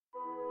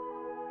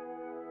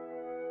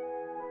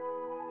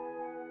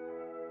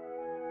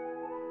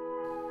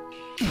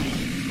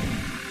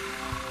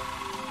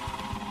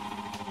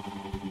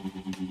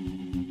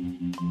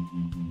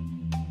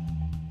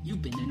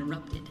You've been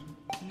interrupted.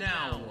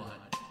 Now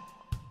what?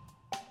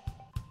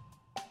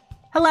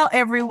 Hello,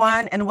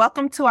 everyone, and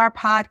welcome to our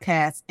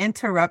podcast,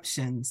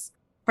 Interruptions.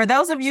 For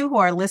those of you who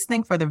are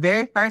listening for the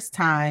very first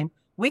time,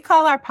 we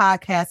call our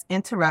podcast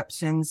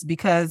Interruptions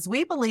because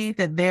we believe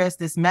that there's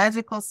this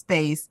magical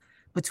space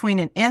between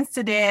an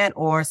incident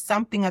or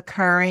something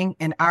occurring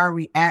and our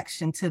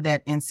reaction to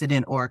that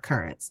incident or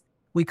occurrence.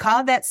 We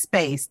call that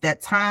space,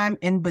 that time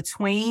in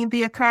between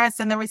the occurrence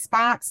and the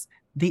response,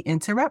 the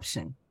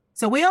interruption.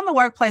 So we on the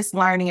Workplace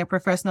Learning and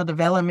Professional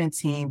Development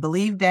team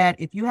believe that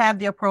if you have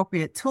the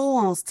appropriate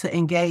tools to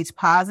engage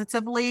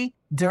positively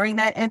during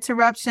that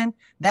interruption,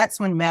 that's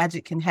when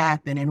magic can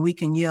happen and we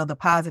can yield the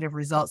positive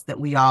results that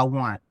we all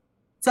want.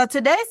 So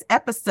today's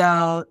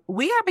episode,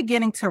 we are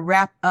beginning to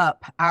wrap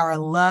up our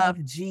Love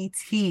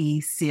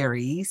GT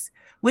series.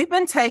 We've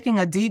been taking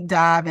a deep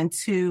dive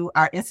into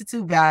our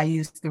Institute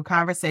values through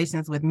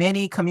conversations with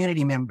many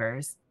community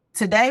members.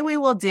 Today, we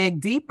will dig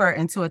deeper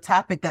into a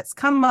topic that's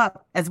come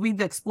up as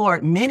we've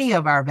explored many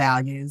of our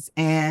values.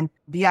 And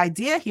the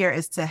idea here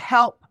is to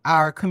help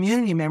our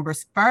community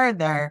members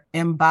further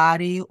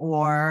embody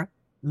or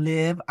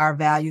live our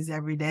values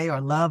every day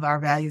or love our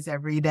values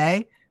every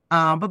day.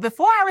 But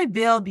before I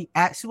reveal the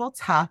actual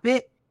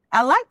topic,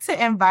 I'd like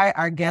to invite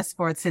our guests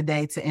for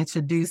today to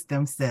introduce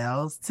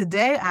themselves.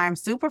 Today, I'm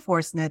super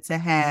fortunate to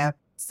have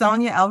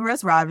Sonia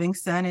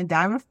Alvarez-Robinson and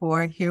Diamond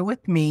Ford here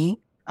with me.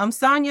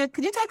 Sonia,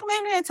 could you take a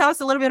minute and tell us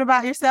a little bit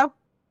about yourself?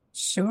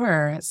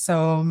 Sure.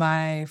 So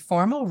my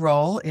formal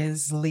role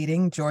is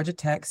leading Georgia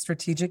Tech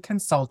Strategic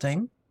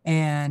Consulting,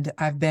 and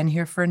I've been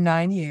here for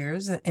 9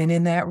 years. And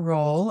in that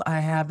role, I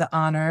have the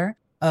honor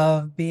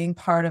of being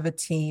part of a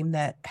team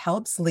that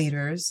helps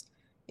leaders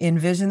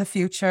envision the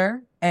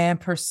future and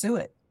pursue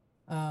it.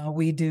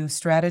 We do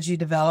strategy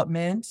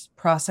development,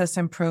 process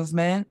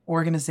improvement,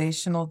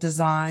 organizational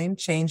design,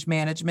 change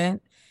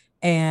management,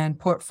 and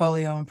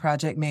portfolio and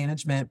project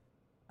management.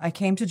 I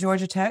came to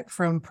Georgia Tech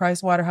from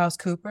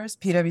PricewaterhouseCoopers,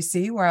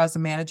 PwC, where I was a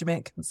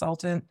management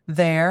consultant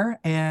there.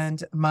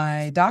 And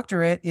my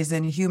doctorate is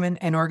in human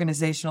and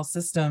organizational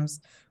systems,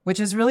 which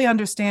is really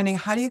understanding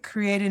how do you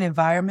create an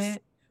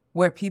environment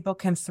where people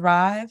can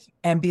thrive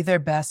and be their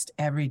best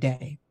every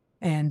day.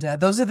 And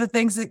those are the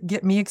things that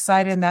get me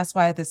excited. And that's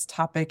why this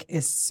topic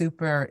is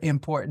super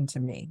important to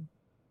me.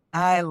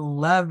 I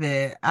love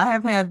it. I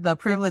have had the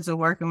privilege of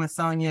working with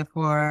Sonia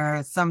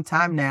for some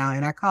time now,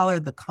 and I call her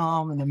the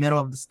calm in the middle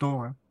of the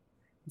storm.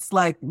 It's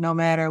like no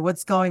matter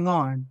what's going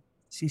on,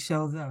 she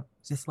shows up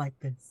just like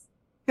this.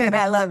 And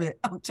I love it.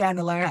 I'm trying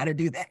to learn how to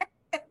do that.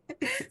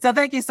 So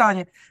thank you,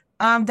 Sonia.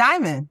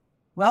 Diamond,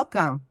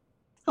 welcome.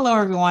 Hello,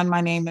 everyone.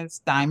 My name is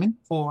Diamond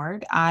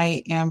Ford.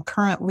 I am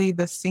currently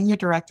the Senior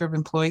Director of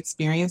Employee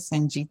Experience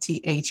in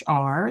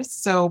GTHR.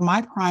 So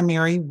my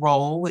primary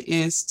role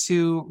is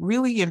to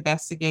really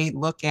investigate,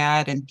 look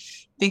at, and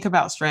think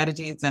about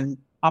strategies and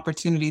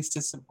opportunities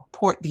to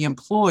support the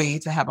employee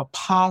to have a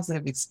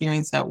positive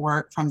experience at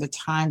work from the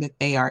time that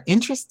they are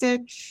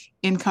interested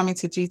in coming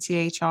to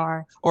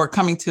GTHR or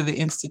coming to the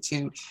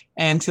Institute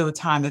until the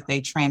time that they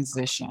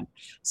transition.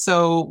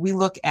 So we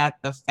look at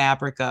the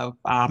fabric of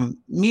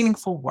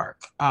meaningful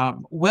work,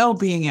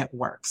 well-being at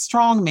work,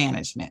 strong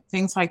management,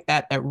 things like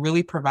that that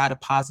really provide a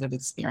positive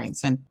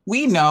experience. And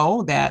we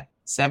know that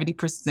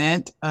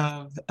 70%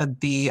 of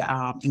the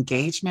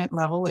engagement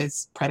level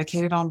is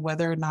predicated on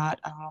whether or not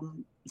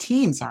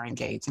teams are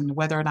engaged and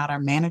whether or not our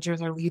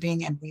managers are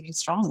leading and leading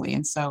strongly.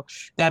 And so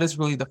that is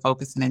really the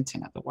focus and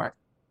intent of the work.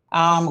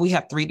 We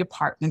have 3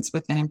 departments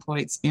within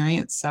employee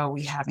experience. So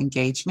we have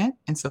engagement.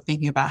 And so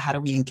thinking about how do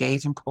we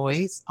engage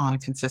employees on a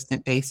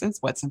consistent basis,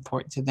 what's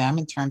important to them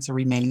in terms of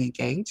remaining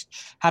engaged,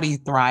 how do you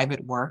thrive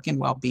at work and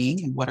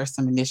well-being, and what are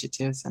some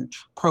initiatives and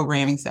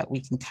programmings that we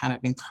can kind of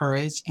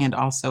encourage and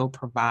also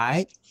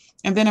provide.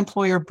 And then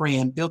employer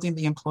brand, building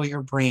the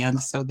employer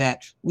brand so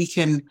that we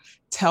can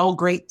tell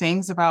great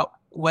things about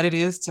what it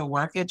is to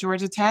work at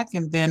Georgia Tech,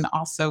 and then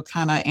also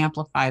kind of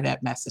amplify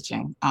that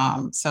messaging.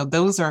 So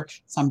those are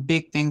some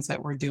big things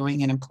that we're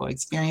doing in employee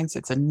experience.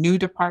 It's a new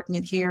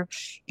department here,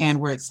 and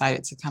we're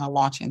excited to kind of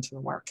launch into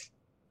the work.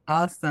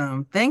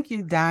 Awesome. Thank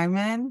you,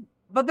 Diamond.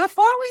 But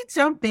before we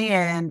jump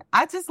in,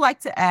 I'd just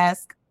like to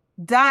ask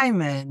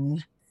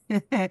Diamond,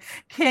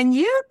 can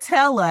you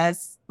tell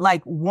us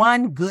like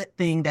one good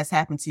thing that's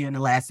happened to you in the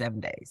last 7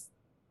 days?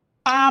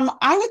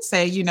 I would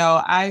say,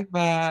 I've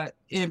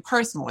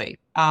personally,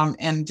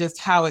 and just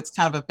how it's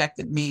kind of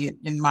affected me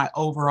in my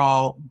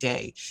overall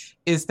day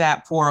is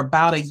that for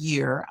about a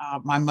year,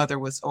 my mother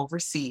was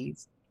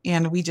overseas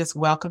and we just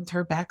welcomed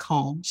her back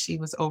home. She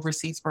was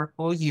overseas for a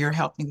full year,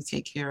 helping to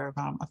take care of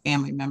a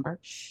family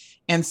member.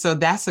 And so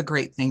that's a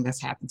great thing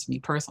that's happened to me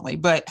personally.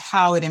 But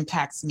how it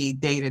impacts me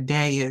day to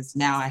day is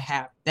now I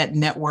have that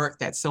network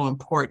that's so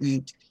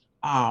important.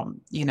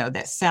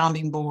 That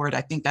sounding board,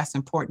 I think that's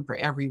important for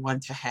everyone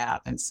to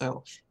have. And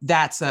so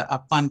that's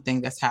a fun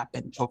thing that's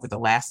happened over the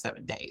last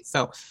 7 days.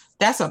 So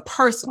that's a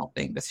personal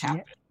thing that's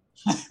happened.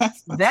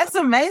 That's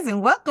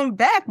amazing. Welcome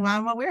back,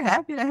 Mama. We're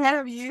happy to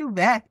have you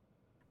back.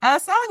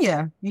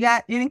 Sonia, you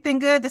got anything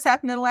good that's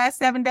happened in the last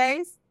 7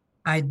 days?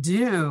 I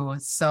do.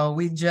 So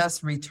we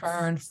just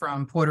returned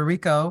from Puerto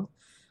Rico.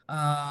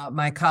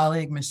 My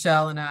colleague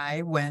Michelle and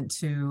I went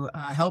to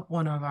help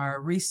one of our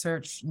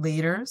research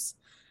leaders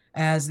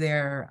as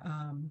they're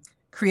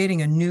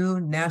creating a new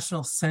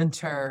national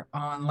center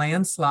on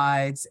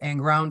landslides and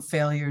ground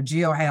failure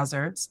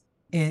geohazards.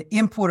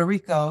 In Puerto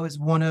Rico is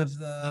one of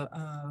the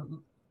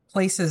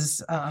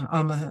places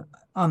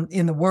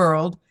in the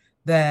world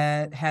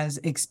that has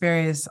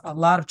experienced a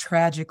lot of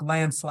tragic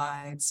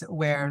landslides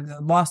where the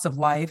loss of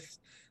life,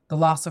 the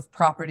loss of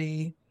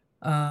property,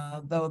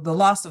 the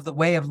loss of the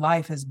way of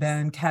life has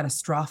been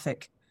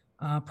catastrophic,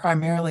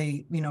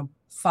 primarily,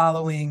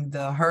 following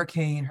the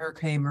Hurricane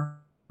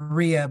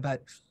Maria,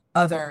 but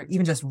other,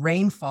 even just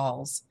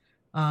rainfalls.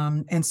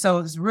 And so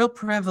it was a real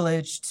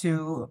privilege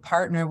to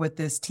partner with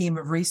this team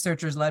of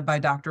researchers led by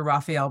Dr.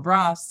 Rafael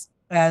Bras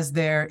as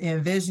they're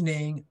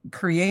envisioning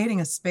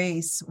creating a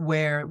space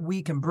where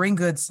we can bring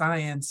good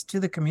science to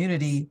the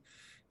community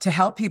to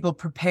help people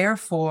prepare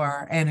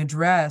for and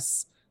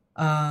address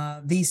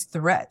these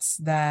threats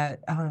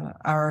that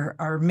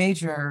are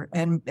major.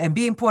 And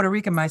being Puerto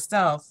Rican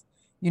myself,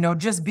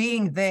 just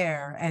being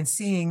there and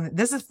seeing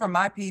this is for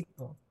my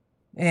people.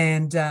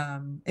 And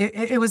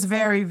it was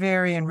very,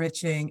 very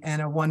enriching and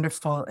a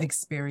wonderful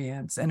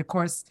experience. And of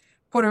course,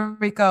 Puerto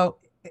Rico,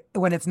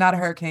 when it's not a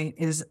hurricane,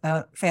 is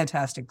a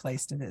fantastic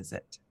place to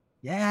visit.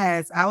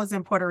 Yes, I was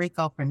in Puerto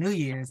Rico for New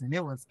Year's and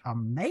it was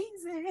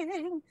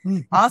amazing.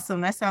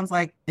 Awesome. That sounds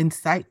like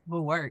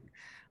insightful work.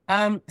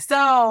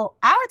 So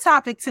our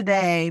topic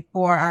today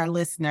for our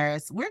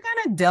listeners, we're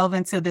going to delve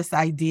into this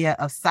idea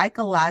of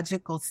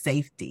psychological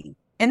safety.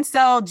 And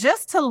so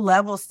just to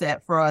level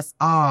set for us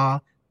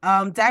all,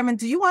 Diamond,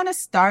 do you want to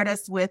start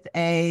us with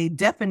a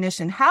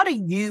definition? How do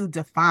you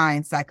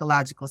define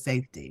psychological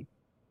safety?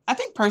 I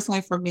think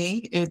personally for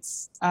me,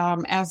 it's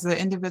as the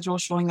individual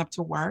showing up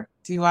to work,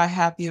 do I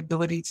have the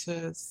ability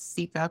to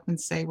speak up and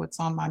say what's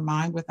on my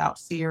mind without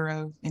fear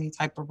of any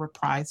type of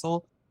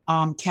reprisal?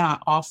 Can I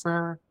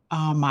offer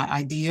my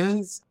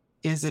ideas?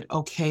 Is it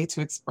okay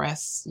to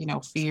express,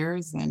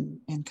 fears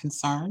and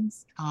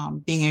concerns?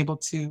 Being able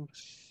to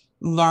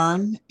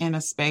learn in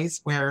a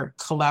space where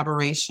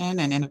collaboration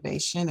and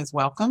innovation is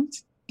welcomed.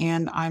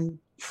 And I'm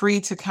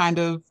free to kind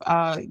of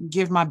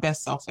give my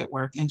best self at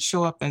work and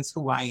show up as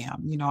who I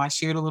am. I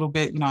shared a little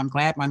bit, I'm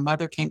glad my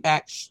mother came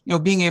back,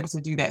 being able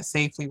to do that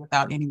safely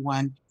without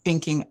anyone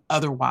thinking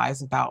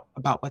otherwise about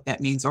what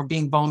that means, or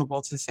being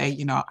vulnerable to say,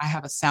 I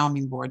have a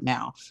sounding board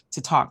now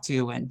to talk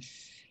to.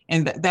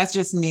 And that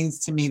just means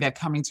to me that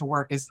coming to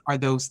work are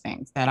those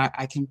things that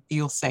I can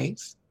feel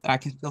safe, that I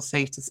can feel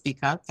safe to speak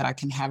up, that I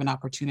can have an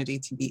opportunity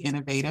to be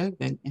innovative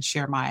and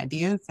share my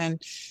ideas,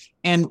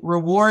 and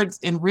rewards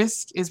and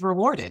risk is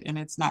rewarded. And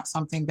it's not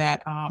something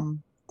that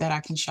I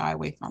can shy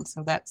away from.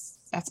 So that's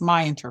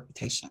my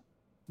interpretation.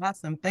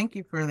 Awesome. Thank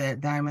you for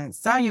that, Diamond.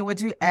 Sonia, would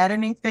you add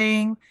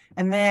anything?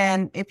 And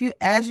then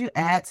as you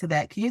add to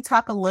that, can you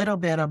talk a little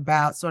bit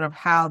about sort of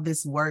how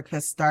this work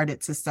has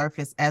started to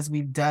surface as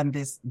we've done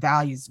this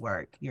values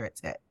work here at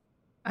Tech?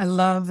 I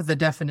love the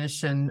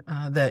definition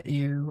that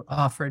you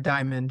offer,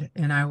 Diamond.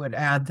 And I would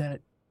add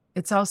that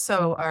it's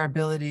also our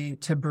ability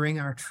to bring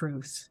our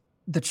truth,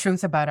 the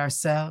truth about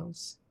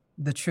ourselves,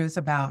 the truth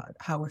about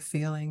how we're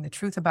feeling, the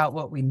truth about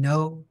what we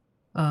know,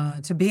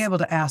 to be able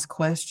to ask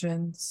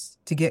questions,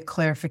 to get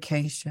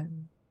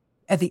clarification.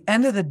 At the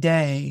end of the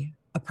day,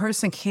 a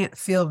person can't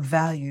feel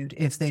valued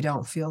if they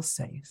don't feel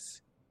safe.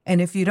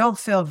 And if you don't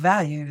feel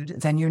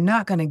valued, then you're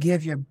not going to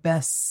give your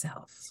best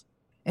self.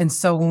 And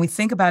so when we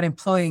think about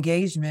employee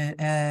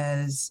engagement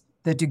as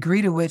the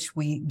degree to which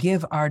we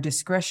give our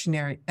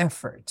discretionary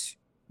effort,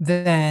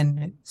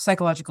 then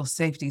psychological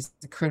safety is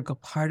a critical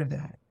part of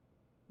that.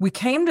 We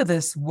came to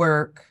this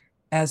work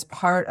as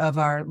part of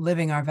our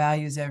Living Our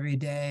Values Every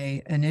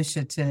Day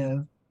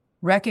initiative,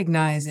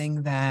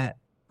 recognizing that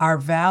our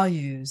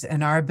values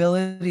and our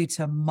ability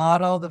to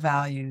model the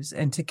values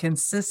and to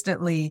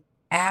consistently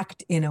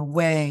act in a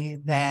way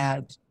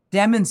that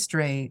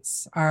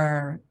demonstrates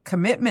our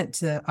commitment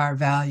to our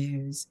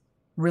values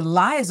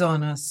relies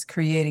on us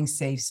creating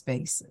safe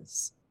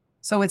spaces.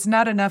 So it's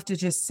not enough to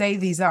just say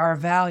these are our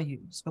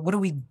values, but what do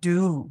we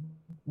do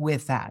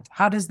with that?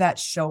 How does that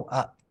show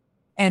up?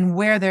 And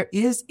where there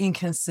is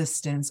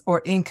inconsistency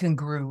or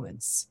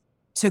incongruence,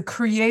 to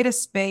create a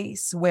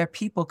space where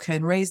people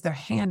can raise their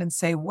hand and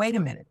say, wait a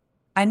minute,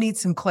 I need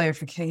some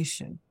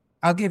clarification.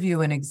 I'll give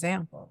you an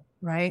example,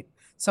 right?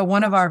 So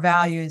one of our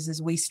values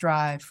is we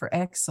strive for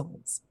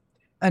excellence.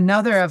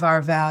 Another of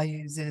our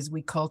values is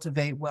we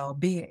cultivate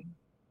well-being.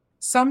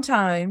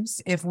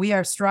 Sometimes if we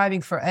are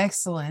striving for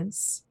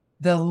excellence,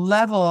 the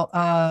level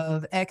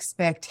of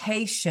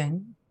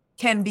expectation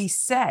can be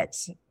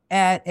set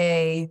at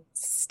a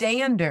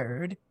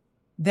standard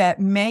that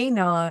may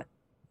not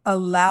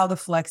allow the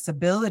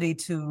flexibility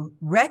to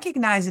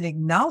recognize and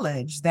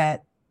acknowledge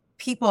that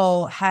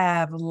people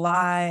have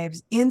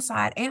lives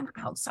inside and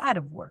outside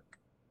of work.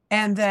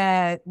 and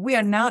that we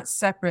are not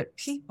separate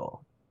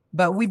people,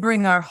 but we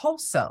bring our whole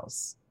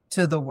selves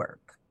to the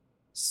work.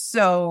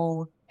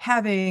 So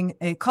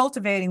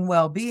cultivating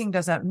well-being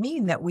doesn't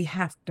mean that we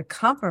have to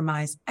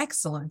compromise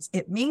excellence.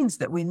 It means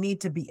that we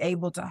need to be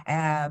able to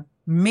have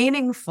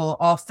meaningful,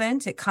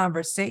 authentic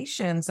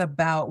conversations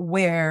about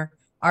where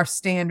our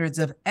standards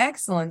of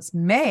excellence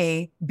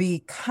may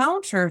be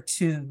counter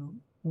to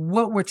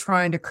what we're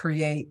trying to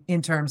create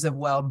in terms of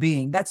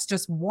well-being. That's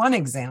just one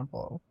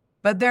example.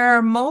 But there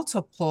are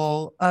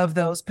multiple of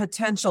those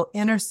potential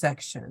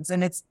intersections,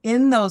 and it's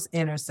in those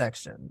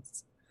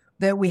intersections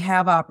that we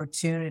have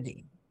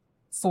opportunity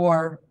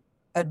for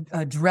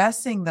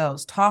addressing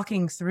those,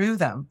 talking through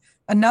them.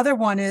 Another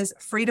one is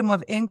freedom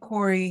of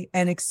inquiry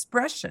and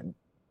expression.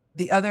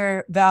 The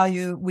other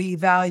value, we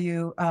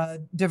value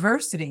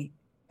diversity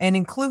and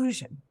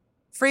inclusion.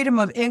 Freedom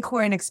of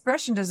inquiry and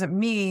expression doesn't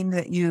mean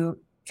that you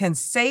can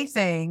say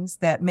things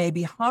that may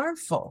be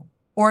harmful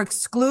or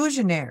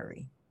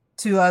exclusionary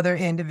to other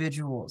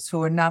individuals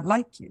who are not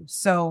like you.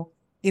 So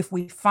if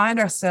we find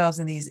ourselves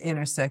in these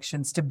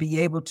intersections, to be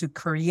able to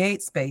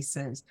create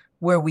spaces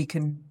where we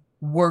can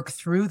work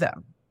through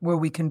them, where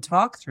we can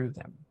talk through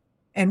them.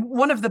 And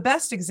one of the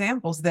best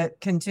examples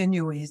that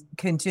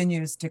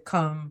continues to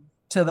come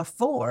to the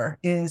fore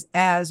is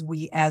as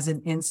we as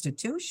an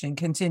institution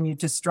continue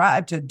to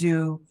strive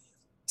to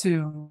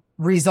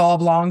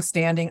resolve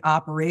longstanding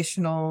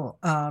operational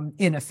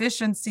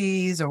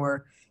inefficiencies,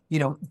 or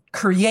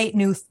create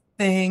new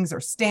things, or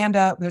stand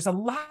up. There's a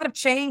lot of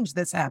change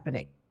that's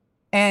happening.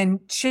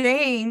 And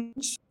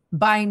change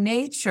by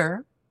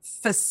nature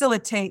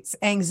facilitates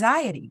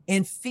anxiety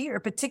and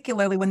fear,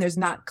 particularly when there's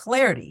not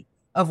clarity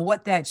of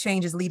what that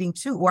change is leading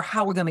to, or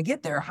how we're going to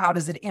get there. How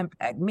does it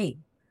impact me?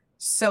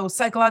 So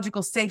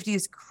psychological safety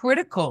is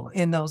critical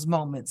in those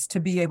moments,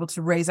 to be able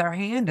to raise our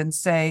hand and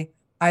say,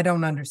 I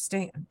don't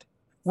understand.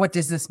 What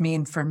does this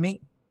mean for me?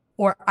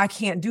 Or I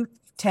can't do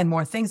 10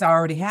 more things. I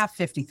already have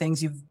 50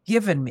 things you've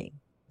given me.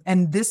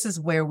 And this is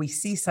where we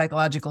see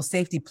psychological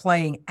safety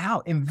playing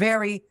out in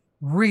very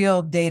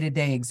real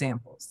day-to-day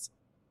examples.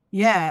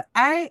 Yeah,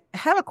 I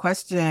have a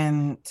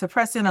question to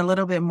press in a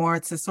little bit more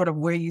to sort of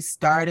where you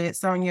started,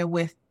 Sonia,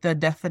 with the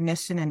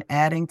definition and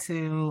adding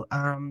to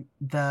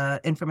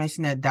the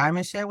information that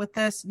Diamond shared with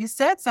us. You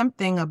said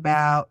something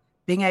about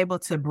being able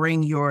to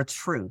bring your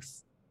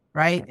truth,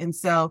 right? And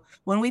so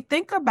when we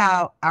think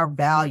about our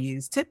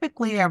values,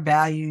 typically our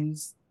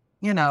values,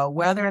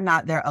 whether or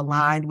not they're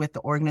aligned with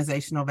the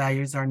organizational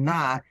values or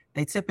not,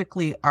 they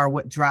typically are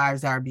what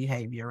drives our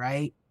behavior,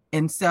 right?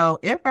 And so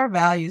if our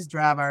values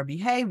drive our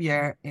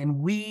behavior, and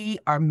we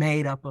are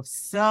made up of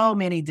so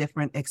many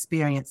different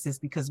experiences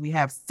because we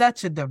have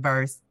such a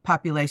diverse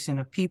population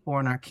of people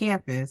on our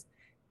campus,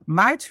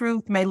 my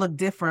truth may look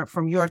different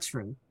from your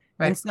truth.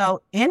 Right. And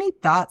so any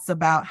thoughts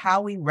about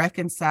how we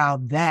reconcile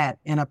that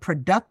in a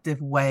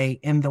productive way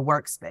in the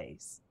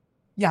workspace?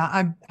 Yeah,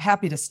 I'm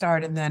happy to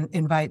start and then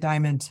invite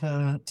Diamond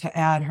to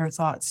add her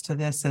thoughts to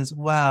this as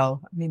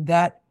well. I mean,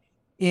 that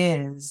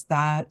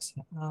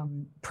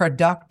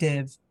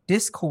productive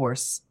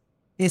discourse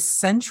is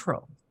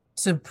central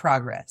to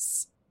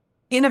progress.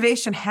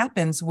 Innovation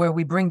happens where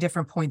we bring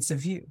different points of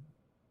view.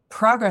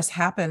 Progress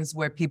happens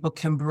where people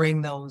can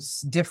bring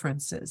those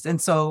differences.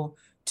 And so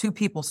two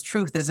people's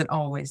truth isn't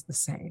always the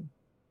same.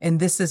 And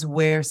this is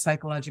where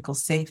psychological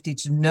safety,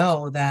 to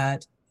know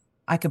that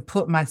I can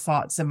put my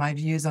thoughts and my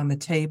views on the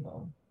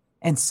table,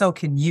 and so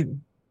can you.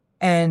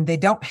 And they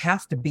don't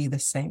have to be the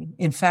same.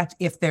 In fact,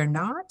 if they're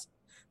not,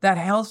 that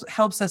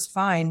helps us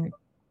find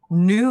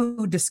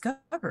new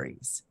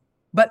discoveries,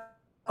 but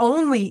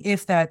only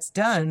if that's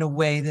done in a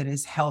way that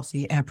is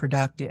healthy and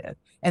productive.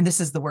 And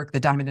this is the work that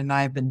Diamond and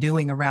I have been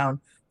doing around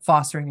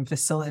fostering and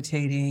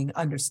facilitating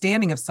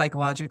understanding of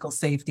psychological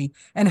safety,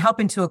 and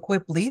helping to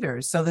equip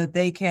leaders so that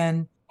they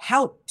can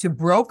help to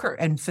broker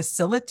and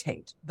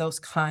facilitate those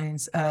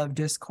kinds of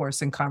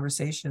discourse and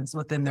conversations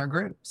within their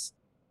groups.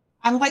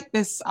 I like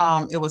this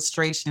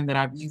illustration that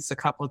I've used a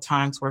couple of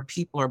times, where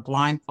people are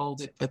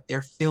blindfolded, but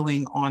they're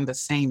feeling on the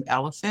same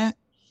elephant.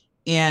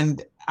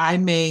 And I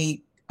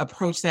may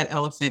approach that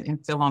elephant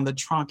and feel on the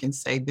trunk and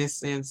say,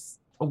 this is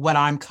what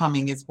I'm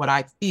coming, is what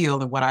I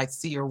feel and what I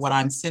see, or what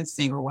I'm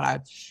sensing, or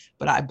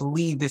but I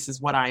believe this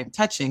is what I am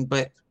touching.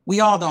 But we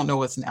all don't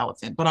know it's an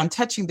elephant, but I'm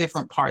touching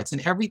different parts,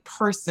 and every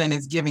person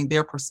is giving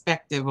their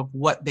perspective of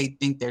what they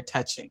think they're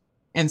touching.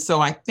 And so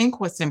I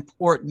think what's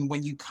important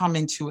when you come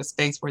into a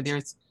space where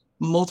there's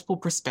multiple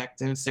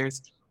perspectives,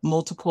 there's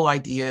multiple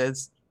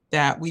ideas,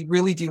 that we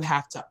really do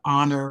have to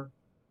honor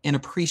and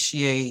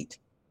appreciate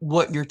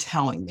what you're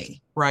telling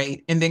me,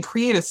 right? And then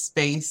create a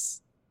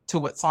space, to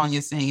what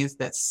Sonia's saying, is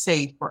that's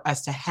safe for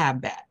us to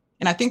have that.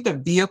 And I think the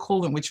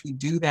vehicle in which we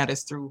do that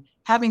is through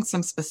having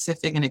some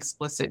specific and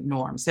explicit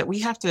norms that we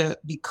have to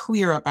be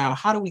clear about.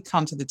 How do we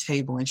come to the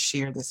table and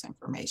share this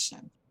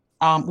information?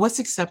 What's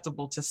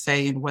acceptable to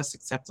say and what's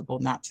acceptable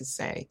not to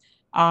say?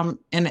 And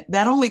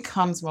that only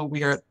comes when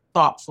we are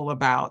thoughtful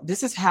about,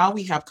 this is how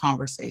we have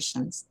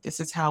conversations. This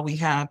is how we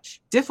have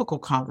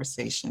difficult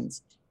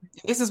conversations.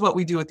 This is what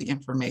we do with the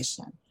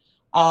information.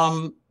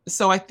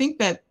 So I think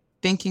that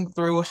thinking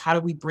through how do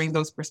we bring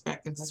those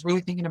perspectives is really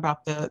thinking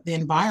about the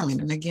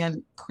environment. And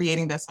again,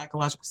 creating that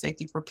psychological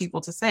safety for people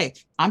to say,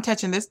 I'm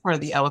touching this part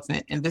of the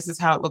elephant and this is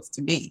how it looks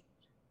to me.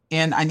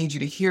 And I need you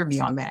to hear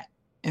me on that.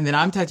 And then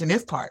I'm touching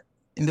this part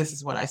and this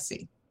is what I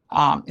see.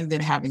 And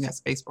then having that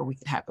space where we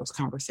can have those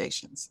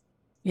conversations.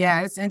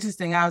 Yeah, it's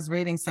interesting. I was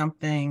reading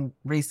something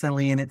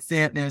recently and it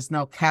said there's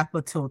no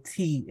capital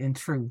T in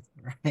truth,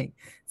 right?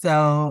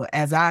 So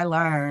as I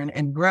learn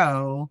and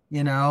grow,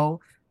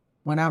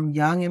 when I'm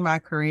young in my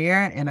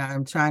career and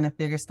I'm trying to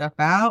figure stuff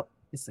out,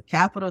 it's a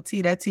capital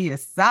T. That T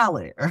is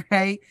solid,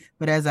 right?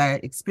 But as I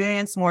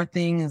experience more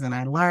things and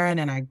I learn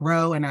and I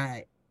grow and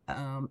I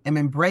am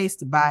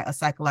embraced by a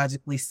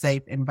psychologically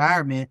safe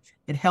environment,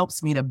 it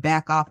helps me to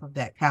back off of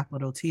that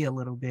capital T a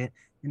little bit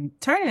and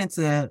turn it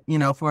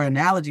into, for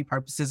analogy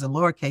purposes, a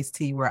lowercase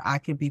t where I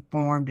can be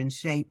formed and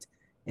shaped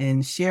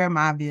and share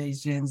my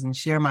visions and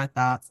share my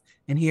thoughts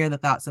and hear the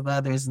thoughts of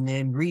others and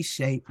then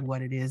reshape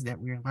what it is that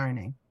we're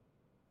learning.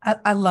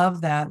 I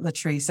love that,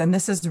 Latrice. And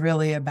this is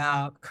really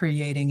about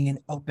creating an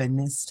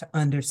openness to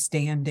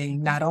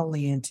understanding not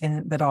only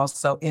intent, but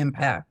also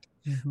impact.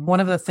 Mm-hmm.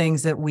 One of the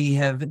things that we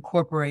have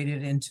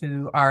incorporated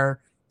into our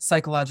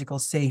psychological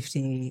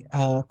safety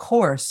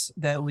course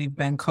that we've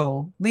been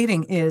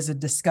co-leading is a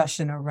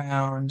discussion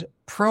around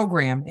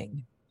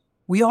programming.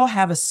 We all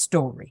have a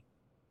story,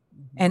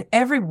 and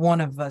every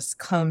one of us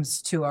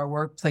comes to our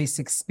workplace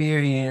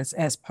experience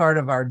as part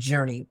of our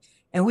journey.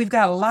 And we've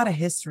got a lot of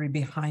history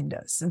behind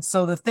us. And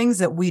so the things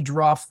that we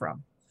draw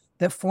from,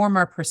 that form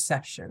our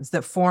perceptions,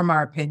 that form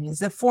our opinions,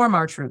 that form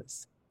our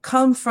truths,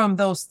 come from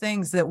those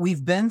things that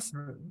we've been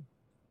through.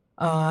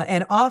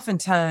 And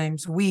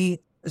oftentimes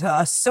we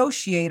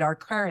associate our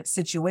current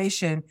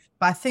situation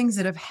by things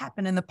that have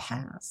happened in the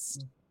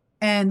past.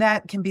 And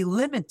that can be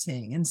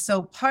limiting. And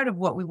so part of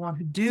what we want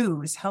to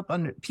do is help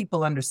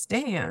people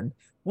understand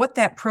what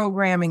that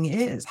programming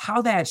is,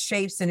 how that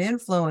shapes and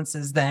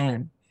influences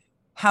then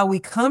how we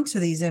come to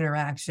these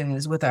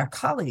interactions with our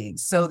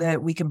colleagues so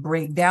that we can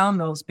break down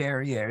those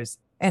barriers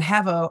and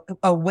have a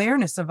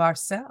awareness of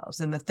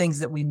ourselves and the things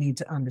that we need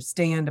to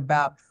understand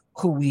about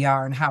who we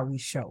are and how we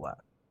show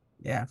up.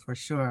 Yeah, for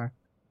sure.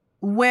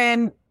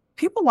 When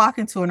people walk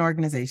into an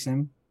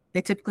organization,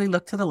 they typically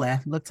look to the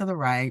left, look to the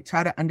right,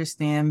 try to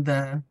understand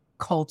the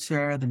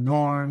culture, the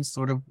norms,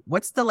 sort of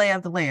what's the lay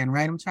of the land,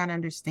 right? I'm trying to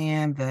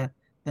understand the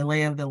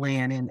lay of the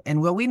land.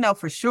 And what we know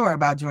for sure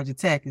about Georgia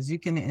Tech is you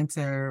can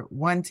enter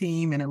one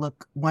team and it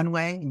look one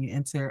way, and you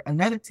enter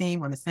another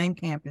team on the same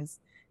campus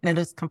and it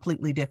looks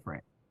completely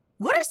different.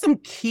 What are some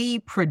key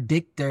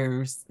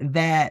predictors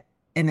that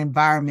an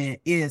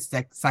environment is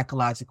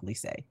psychologically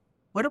safe?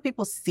 What do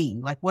people see?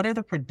 Like, what are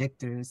the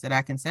predictors that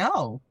I can say,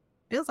 oh,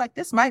 feels like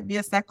this might be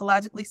a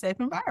psychologically safe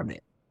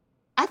environment?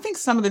 I think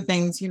some of the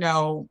things,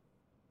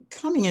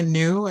 coming in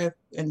new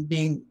and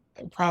being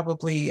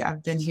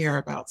I've been here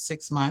about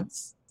 6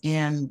 months.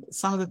 And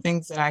some of the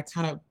things that I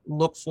kind of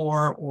look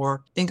for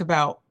or think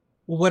about,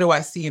 what do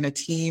I see in a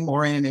team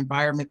or in an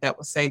environment that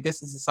will say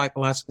this is a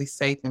psychologically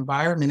safe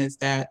environment, is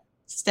that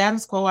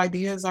status quo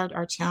ideas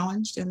are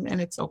challenged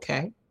and it's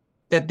okay.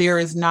 That there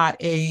is not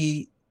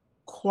a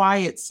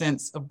quiet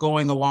sense of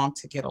going along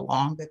to get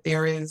along, that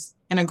there is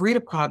an agreed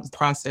upon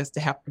process to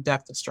have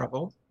productive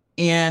struggle,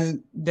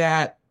 and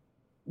that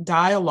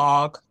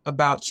dialogue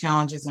about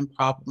challenges and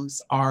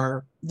problems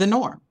are the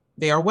norm.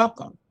 They are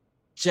welcome.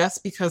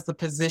 Just because the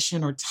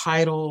position or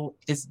title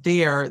is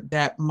there,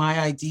 that my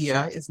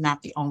idea is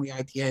not the only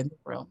idea in the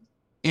room,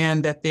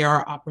 and that there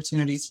are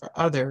opportunities for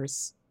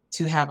others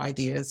to have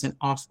ideas and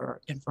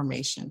offer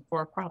information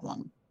for a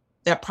problem.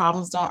 That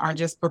problems aren't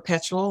just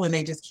perpetual and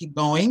they just keep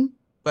going,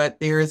 but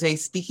there is a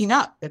speaking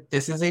up that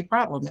this is a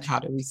problem and how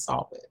do we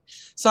solve it?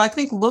 So I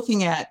think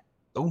looking at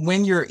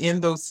when you're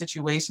in those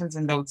situations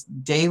and those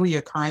daily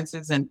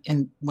occurrences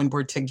and when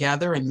we're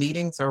together in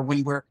meetings or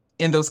when we're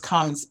in those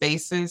common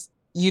spaces,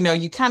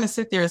 you kind of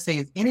sit there and say,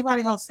 is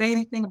anybody else say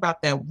anything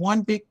about that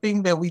one big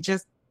thing that we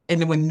just, and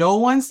then when no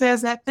one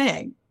says that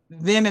thing,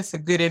 then it's a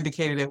good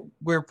indicator that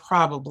we're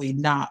probably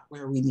not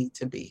where we need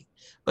to be.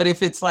 But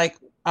if it's like,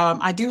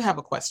 I do have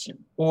a question,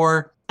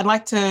 or I'd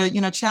like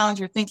to, challenge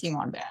your thinking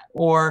on that,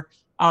 or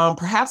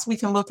perhaps we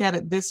can look at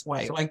it this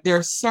way. Like there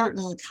are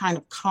certain kind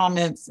of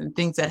comments and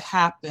things that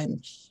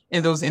happen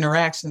in those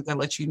interactions that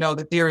let you know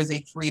that there is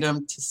a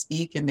freedom to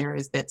speak and there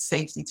is that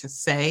safety to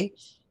say.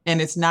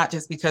 And it's not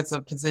just because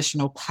of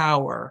positional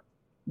power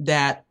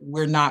that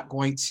we're not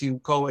going to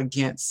go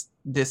against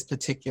this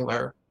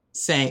particular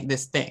saying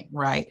this thing,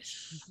 right?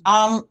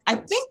 I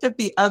think that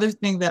the other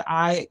thing that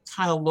I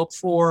kind of look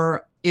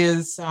for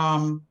is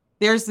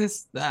there's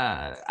this,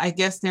 I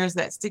guess there's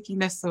that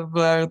stickiness of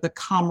the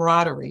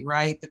camaraderie,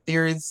 right? That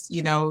there is,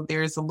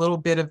 there's a little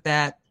bit of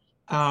that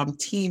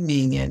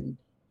teaming, and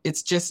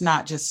it's just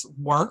not just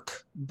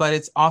work, but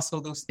it's also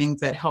those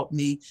things that help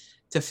me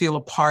to feel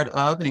a part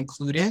of and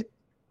included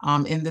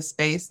in the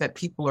space, that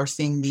people are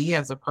seeing me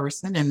as a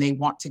person and they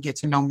want to get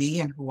to know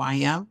me and who I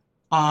am,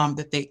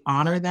 that they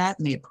honor that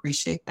and they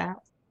appreciate that.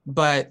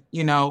 But,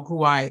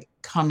 who I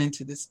come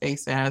into this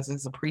space as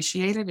is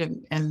appreciated.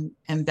 And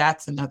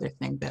that's another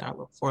thing that I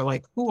look for.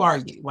 Like, who are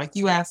you? Like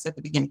you asked at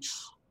the beginning,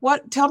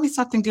 tell me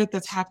something good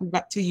that's happened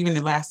back to you in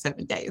the last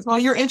 7 days. Well,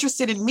 you're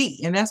interested in me.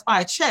 And that's why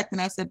I checked.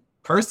 And I said,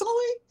 personally?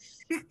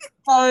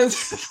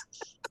 Because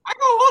I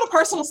know a lot of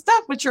personal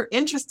stuff, but you're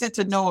interested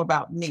to know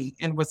about me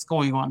and what's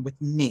going on with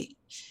me.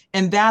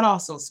 And that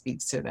also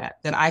speaks to that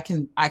I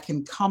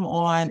can come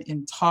on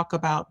and talk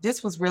about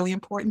this was really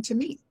important to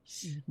me.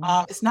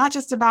 Mm-hmm. It's not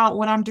just about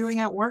what I'm doing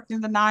at work in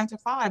the 9 to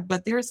 5,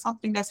 but there's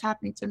something that's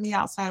happening to me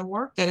outside of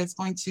work that is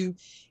going to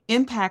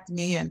impact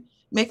me and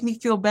make me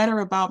feel better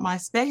about my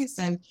space.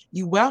 And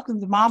you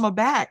welcomed mama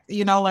back,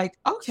 like,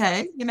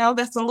 okay,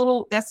 that's a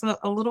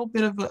little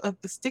bit of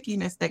the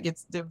stickiness that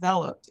gets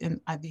developed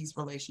in these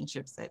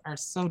relationships that are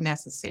so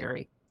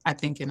necessary, I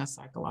think, in a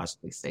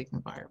psychologically safe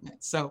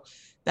environment. So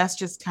that's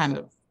just kind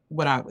of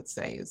what I would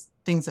say is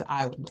things that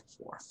I would look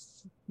for.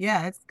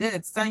 Yeah, it's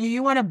good. So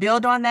you want to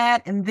build on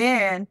that and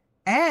then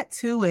add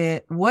to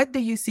it, what do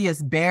you see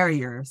as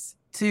barriers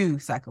to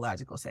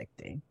psychological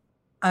safety?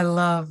 I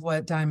love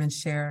what Diamond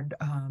shared.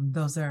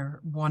 Those are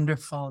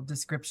wonderful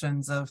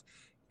descriptions of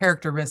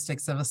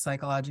characteristics of a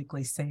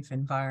psychologically safe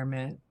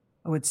environment.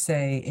 I would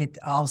say it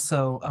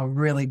also a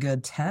really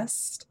good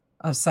test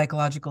of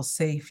psychological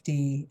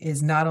safety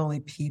is not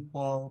only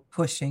people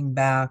pushing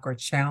back or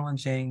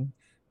challenging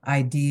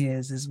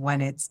ideas, is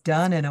when it's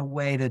done in a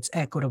way that's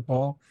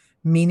equitable,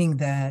 meaning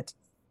that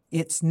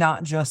it's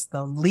not just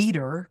the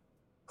leader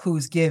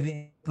who's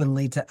giving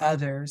openly to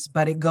others,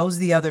 but it goes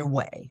the other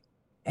way.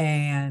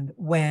 And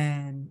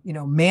when,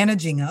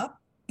 managing up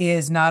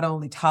is not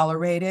only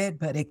tolerated,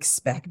 but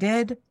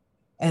expected,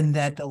 and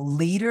that the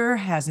leader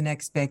has an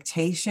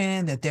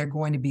expectation that they're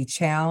going to be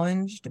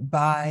challenged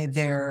by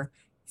their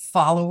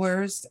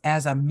followers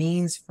as a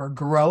means for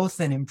growth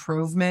and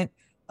improvement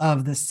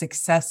of the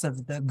success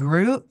of the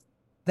group,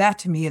 that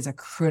to me is a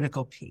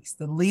critical piece.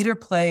 The leader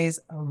plays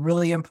a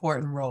really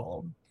important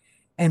role.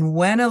 And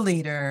when a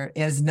leader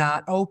is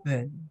not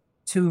open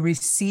to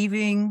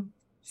receiving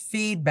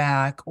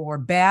feedback or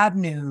bad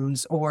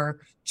news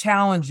or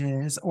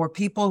challenges or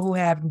people who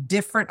have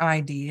different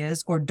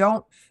ideas or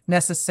don't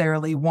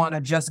necessarily want to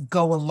just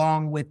go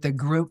along with the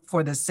group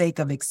for the sake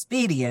of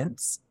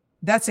expedience,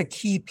 that's a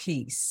key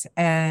piece.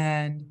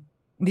 And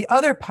the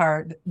other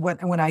part,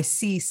 when I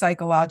see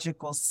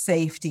psychological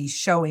safety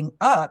showing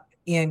up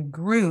in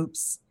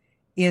groups,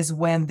 is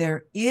when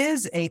there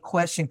is a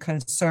question,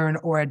 concern,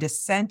 or a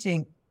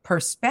dissenting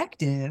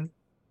perspective,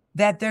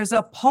 that there's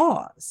a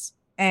pause.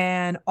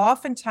 And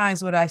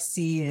oftentimes what I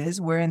see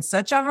is we're in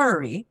such a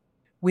hurry,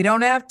 we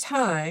don't have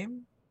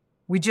time,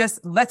 we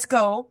just let's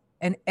go,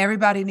 and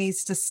everybody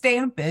needs to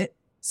stamp it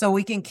so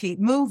we can keep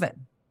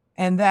moving.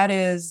 And that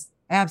is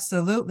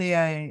absolutely,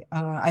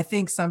 I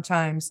think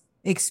sometimes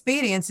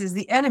expedience is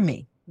the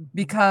enemy,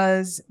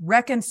 because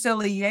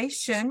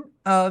reconciliation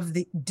of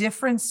the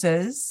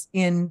differences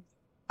in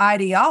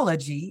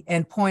ideology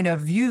and point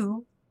of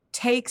view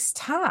takes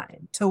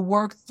time to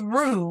work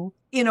through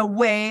in a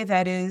way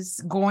that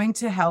is going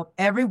to help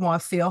everyone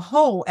feel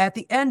whole at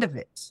the end of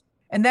it.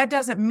 And that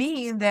doesn't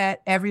mean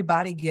that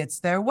everybody gets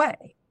their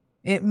way.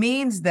 It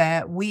means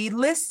that we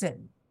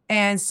listen.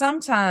 And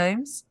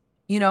sometimes,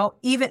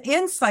 even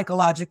in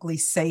psychologically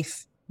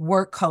safe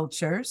work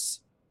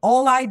cultures,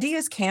 all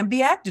ideas can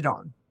be acted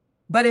on.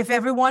 But if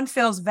everyone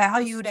feels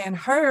valued and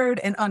heard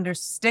and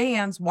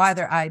understands why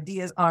their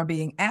ideas are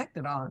being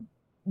acted on,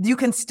 you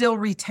can still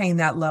retain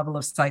that level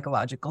of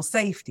psychological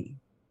safety.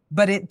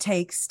 But it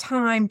takes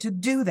time to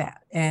do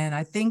that. And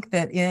I think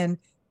that in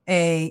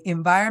an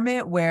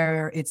environment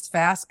where it's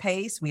fast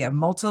paced, we have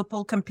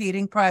multiple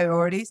competing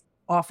priorities,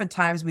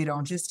 oftentimes we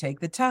don't just take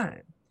the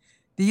time.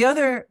 The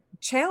other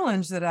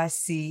challenge that I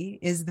see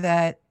is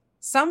that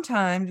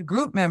sometimes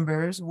group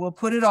members will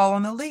put it all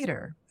on the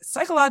leader.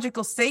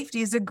 Psychological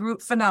safety is a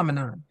group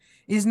phenomenon.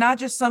 It is not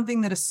just something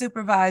that a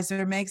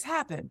supervisor makes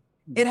happen.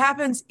 It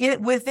happens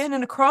within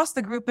and across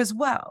the group as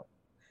well.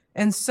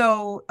 And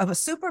so a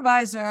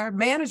supervisor,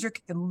 manager,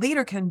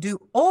 leader can do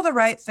all the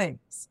right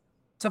things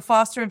to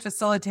foster and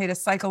facilitate a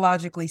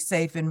psychologically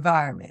safe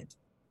environment.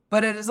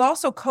 But it is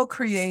also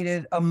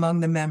co-created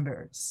among the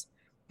members.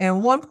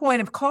 And one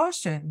point of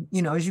caution,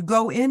 as you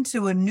go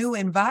into a new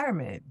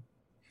environment,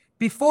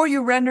 before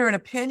you render an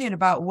opinion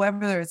about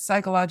whether it's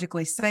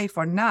psychologically safe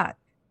or not,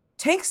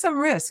 take some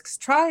risks,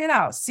 try it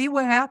out, see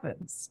what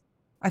happens.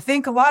 I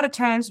think a lot of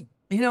times,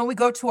 we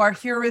go to our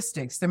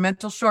heuristics, the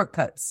mental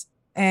shortcuts.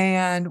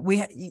 And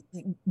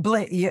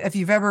if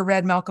you've ever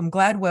read Malcolm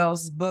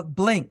Gladwell's book,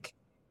 Blink,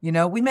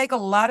 we make a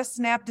lot of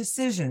snap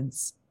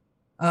decisions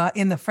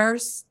in the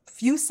first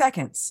few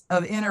seconds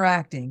of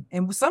interacting.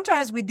 And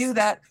sometimes we do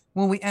that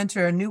when we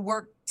enter a new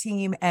work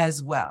team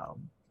as well.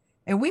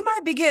 And we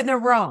might be getting it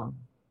wrong,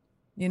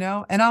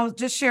 and I'll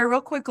just share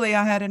real quickly.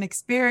 I had an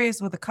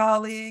experience with a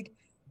colleague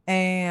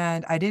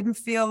and I didn't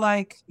feel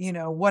like,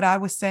 what I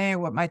was saying,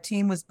 what my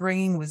team was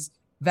bringing was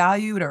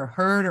valued or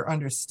heard or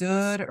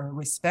understood or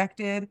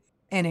respected.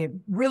 And it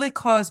really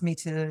caused me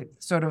to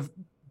sort of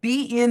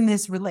be in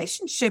this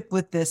relationship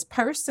with this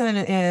person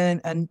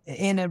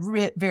in a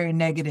very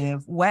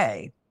negative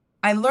way.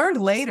 I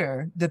learned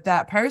later that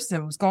that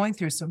person was going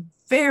through some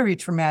very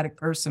traumatic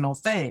personal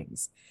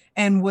things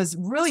and was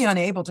really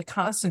unable to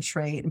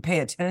concentrate and pay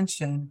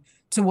attention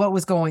to what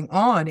was going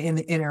on in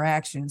the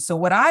interaction. So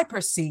what I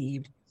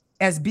perceived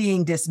as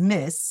being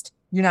dismissed,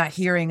 you're not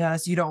hearing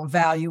us, you don't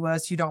value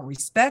us, you don't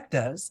respect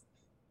us,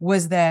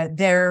 was that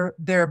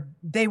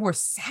they were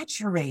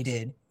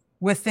saturated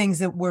with things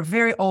that were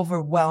very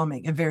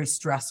overwhelming and very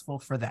stressful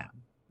for them.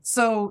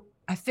 So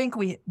I think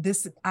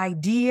this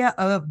idea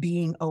of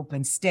being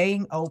open,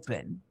 staying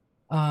open,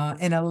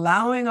 and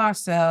allowing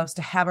ourselves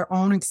to have our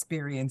own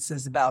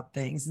experiences about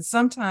things. And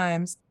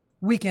sometimes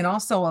we can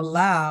also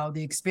allow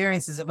the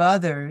experiences of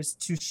others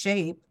to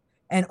shape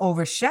and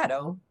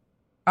overshadow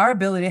our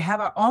ability to have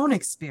our own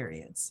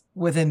experience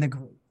within the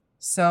group.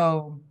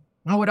 So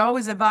I would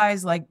always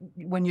advise, like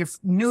when you're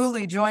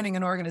newly joining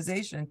an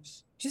organization,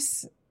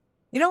 just,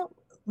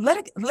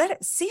 let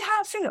it see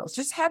how it feels.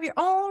 Just have your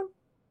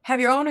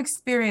own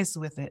experience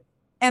with it.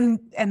 And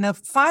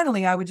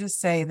finally, I would just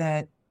say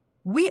that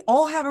we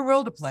all have a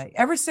role to play,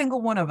 every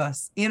single one of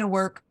us in a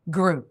work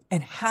group.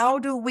 And how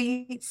do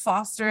we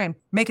foster and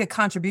make a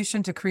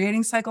contribution to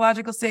creating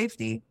psychological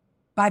safety?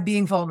 By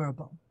being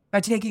vulnerable, by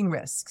taking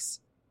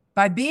risks,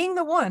 by being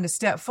the one to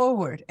step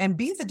forward and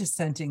be the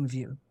dissenting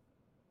view.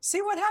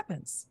 See what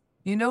happens.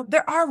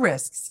 There are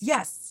risks,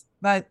 yes,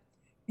 but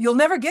you'll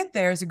never get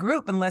there as a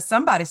group unless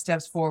somebody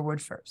steps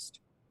forward first.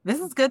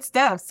 This is good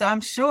stuff. So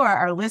I'm sure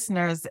our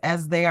listeners,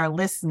 as they are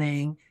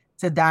listening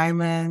to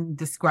Diamond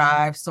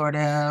describe sort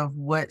of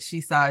what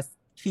she saw as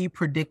key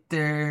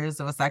predictors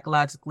of a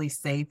psychologically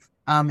safe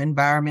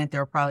environment,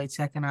 they're probably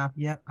checking off,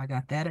 yep, I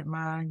got that in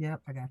mind.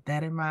 Yep, I got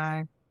that in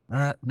mind.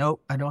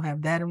 Nope, I don't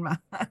have that in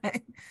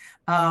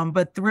mind.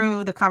 But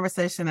through the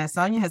conversation that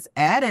Sonia has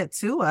added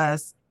to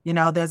us,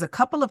 there's a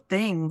couple of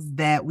things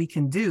that we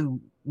can do.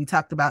 We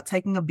talked about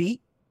taking a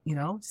beat,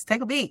 just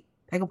take a beat,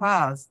 take a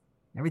pause.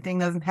 Everything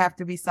doesn't have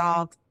to be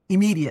solved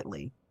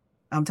immediately.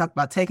 I'm talking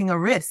about taking a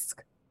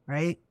risk,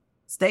 right?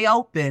 Stay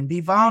open, be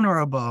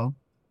vulnerable,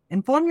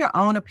 and form your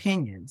own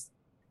opinions.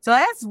 So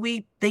as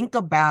we think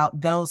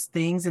about those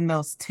things and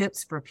those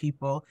tips for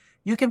people,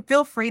 you can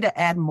feel free to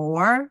add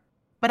more,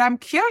 but I'm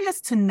curious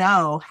to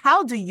know,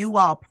 how do you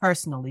all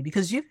personally,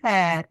 because you've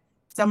had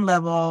some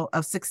level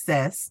of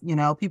success,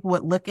 people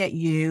would look at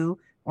you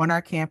on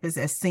our campus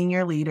as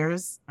senior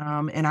leaders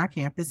in our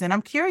campus. And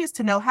I'm curious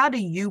to know, how do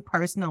you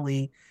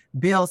personally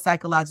build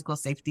psychological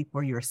safety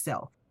for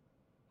yourself?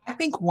 I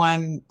think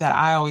one that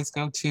I always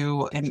go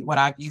to, and what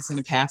I've used in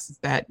the past, is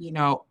that,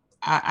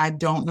 I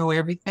don't know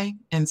everything.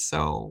 And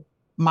so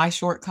my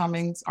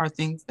shortcomings are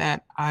things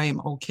that I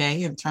am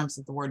okay in terms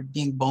of the word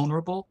being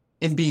vulnerable,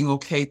 and being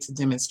okay to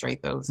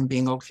demonstrate those and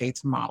being okay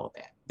to model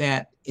that.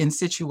 That in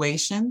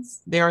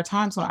situations, there are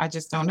times when I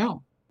just don't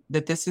know,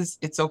 that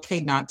it's okay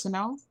not to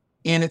know.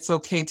 And it's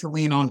okay to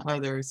lean on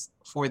others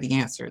for the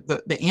answer.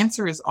 The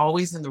answer is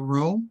always in the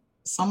room.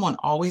 Someone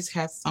always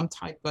has some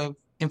type of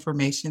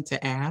information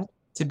to add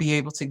to be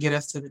able to get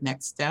us to the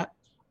next step.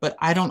 But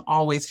I don't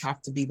always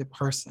have to be the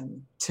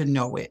person to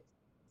know it.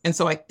 And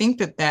so I think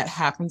that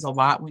happens a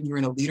lot when you're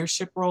in a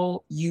leadership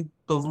role. You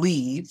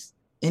believe,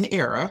 in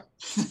error,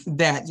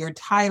 that your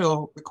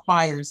title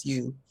requires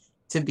you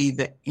to be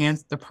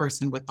the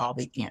person with all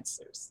the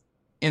answers.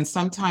 And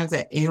sometimes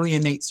that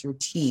alienates your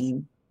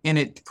team, and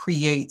it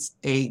creates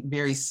a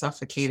very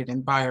suffocated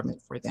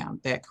environment for them,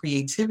 that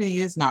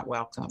creativity is not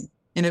welcome,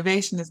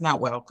 innovation is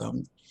not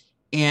welcome,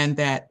 and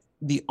that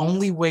the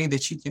only way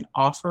that you can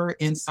offer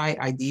insight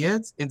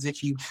ideas is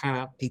if you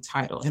have a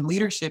title. And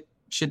leadership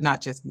should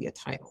not just be a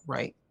title,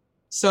 right?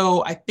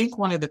 So I think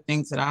one of the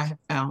things that I have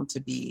found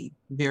to be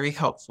very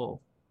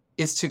helpful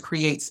is to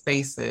create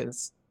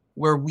spaces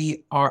where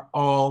we are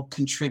all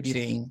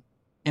contributing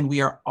and we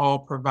are all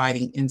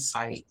providing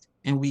insight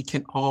and we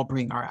can all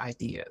bring our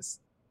ideas.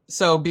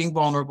 So being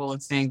vulnerable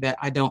and saying that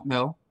I don't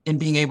know, and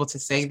being able to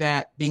say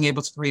that, being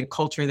able to create a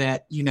culture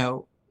that,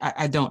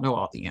 I don't know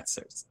all the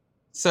answers.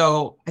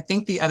 So I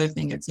think the other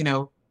thing is,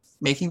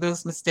 making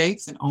those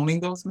mistakes and owning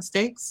those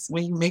mistakes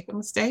when you make a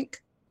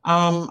mistake.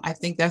 I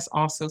think that's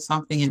also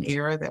something, an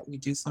error that we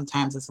do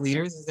sometimes as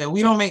leaders, is that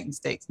we don't make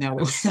mistakes. Now,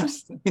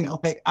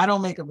 I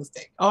don't make a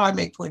mistake. Oh, I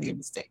make plenty of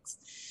mistakes.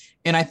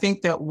 And I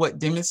think that what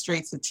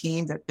demonstrates a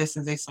team that this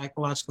is a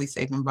psychologically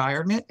safe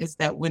environment is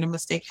that when a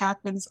mistake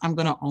happens, I'm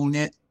going to own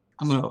it.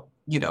 I'm going to,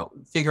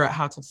 figure out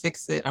how to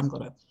fix it. I'm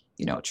going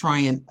to, try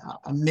and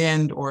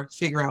amend or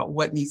figure out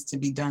what needs to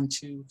be done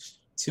to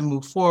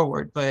move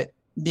forward, but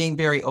being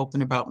very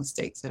open about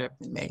mistakes that have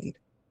been made.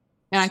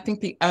 And I think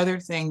the other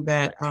thing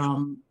that,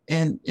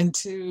 and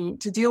to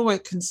deal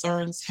with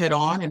concerns head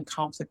on and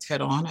conflict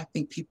head on, I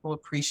think people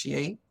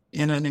appreciate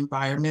in an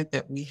environment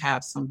that we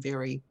have some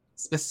very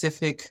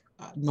specific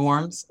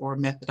norms or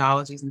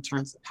methodologies in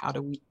terms of how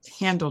do we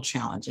handle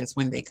challenges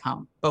when they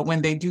come. But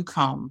when they do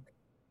come,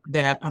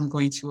 that I'm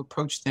going to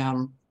approach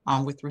them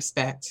with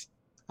respect,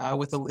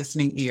 with a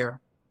listening ear,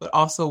 but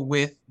also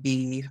with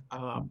the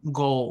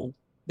goal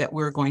that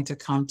we're going to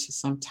come to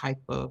some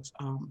type of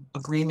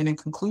agreement and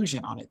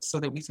conclusion on it so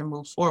that we can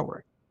move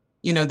forward.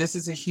 This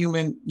is a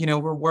human,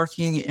 we're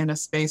working in a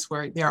space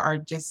where there are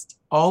just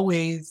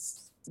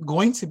always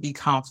going to be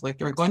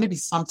conflict or going to be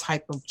some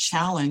type of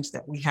challenge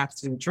that we have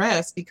to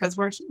address because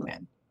we're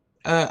human.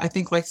 I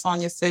think like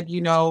Sonia said,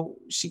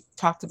 she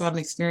talked about an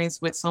experience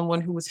with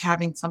someone who was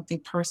having something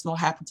personal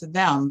happen to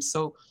them.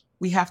 So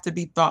we have to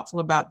be thoughtful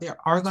about there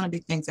are going to be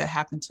things that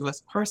happen to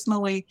us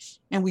personally,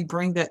 and we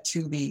bring that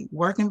to the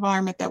work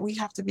environment that we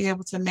have to be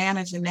able to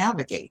manage and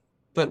navigate.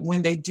 But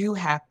when they do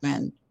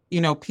happen,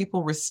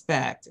 people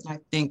respect, and I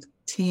think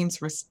teams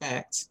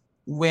respect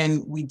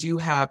when we do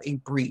have a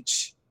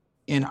breach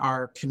in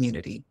our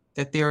community,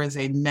 that there is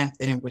a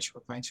method in which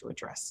we're going to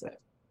address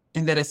it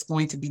and that it's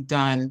going to be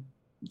done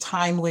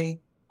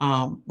timely.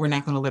 We're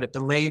not going to let it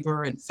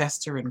belabor and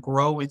fester and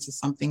grow into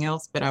something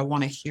else, but I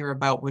want to hear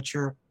about what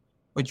your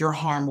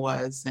harm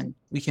was, and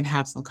we can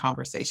have some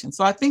conversation.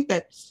 So I think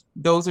that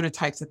those are the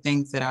types of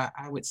things that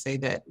I would say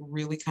that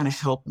really kind of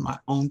help in my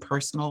own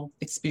personal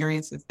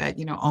experiences, that,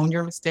 own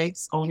your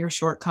mistakes, own your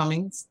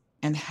shortcomings,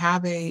 and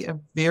have a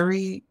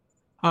very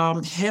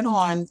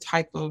head-on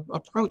type of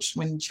approach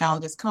when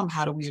challenges come.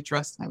 How do we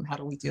address them? How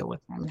do we deal with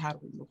them? And how do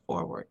we move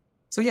forward?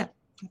 So yeah,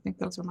 I think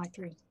those are my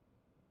three.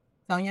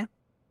 Sonia?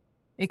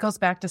 It goes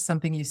back to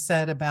something you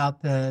said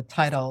about the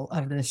title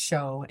of this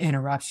show,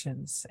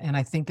 Interruptions. And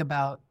I think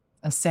about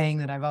a saying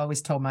that I've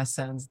always told my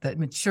sons, that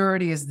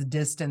maturity is the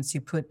distance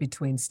you put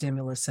between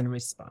stimulus and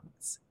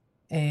response.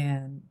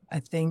 And I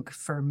think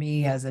for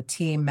me as a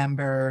team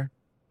member,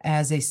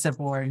 as a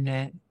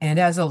subordinate, and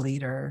as a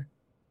leader,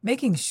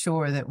 making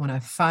sure that when I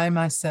find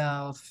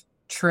myself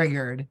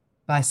triggered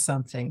by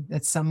something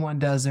that someone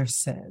does or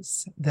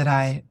says, that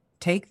I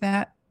take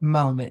that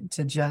moment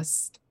to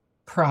just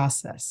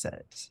process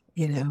it,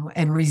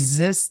 and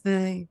resist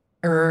the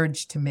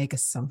urge to make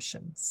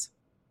assumptions.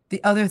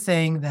 The other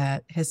thing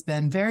that has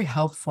been very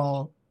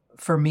helpful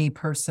for me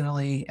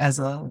personally as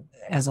a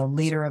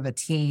leader of a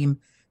team,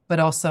 but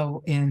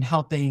also in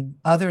helping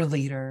other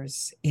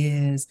leaders,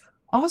 is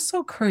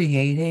also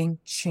creating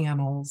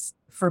channels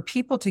for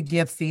people to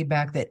give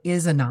feedback that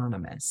is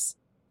anonymous.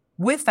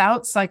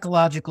 Without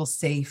psychological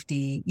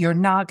safety, you're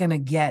not going to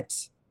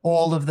get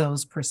all of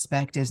those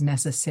perspectives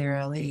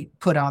necessarily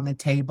put on the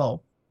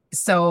table.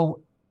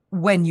 So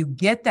when you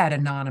get that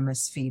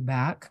anonymous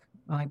feedback,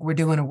 like we're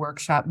doing a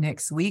workshop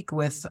next week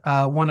with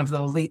one of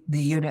the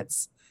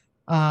units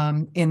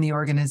in the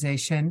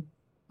organization,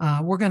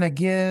 we're going to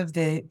give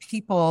the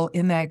people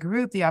in that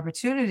group the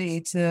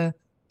opportunity to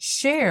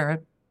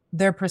share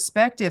their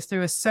perspective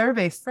through a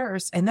survey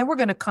first, and then we're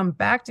going to come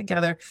back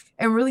together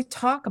and really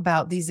talk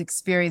about these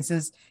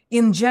experiences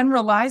in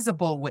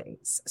generalizable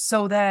ways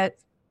so that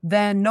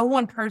then no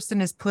one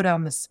person is put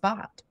on the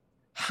spot.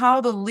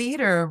 How the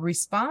leader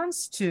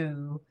responds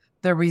to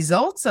the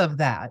results of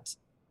that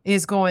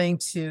is going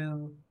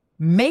to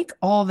make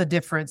all the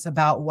difference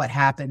about what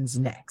happens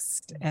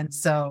next. And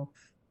so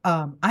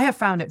I have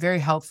found it very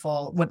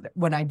helpful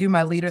when I do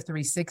my Leader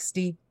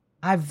 360.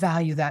 I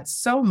value that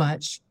so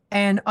much.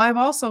 And I've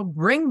also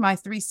bring my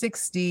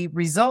 360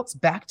 results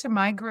back to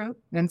my group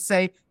and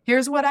say,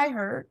 here's what I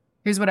heard.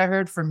 Here's what I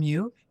heard from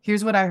you.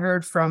 Here's what I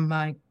heard from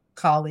my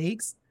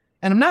colleagues.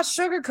 And I'm not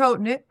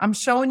sugarcoating it. I'm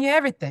showing you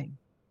everything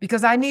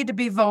because I need to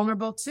be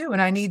vulnerable too.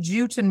 And I need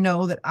you to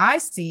know that I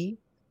see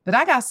that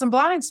I got some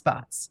blind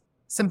spots,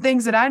 some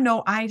things that I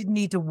know I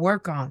need to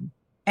work on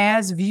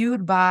as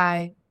viewed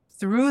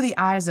through the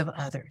eyes of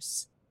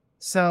others.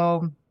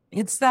 So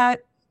it's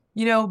that,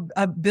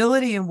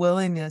 ability and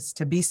willingness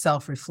to be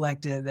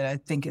self-reflective that I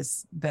think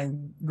has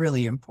been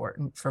really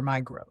important for my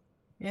growth.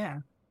 Yeah.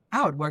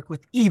 I would work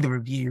with either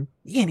of you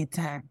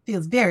anytime.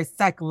 Feels very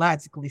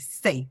psychologically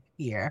safe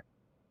here.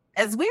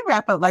 As we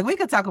wrap up, we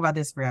could talk about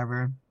this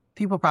forever.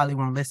 People probably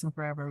won't listen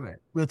forever, but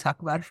we'll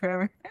talk about it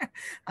forever.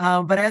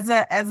 But as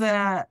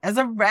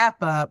a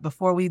wrap up,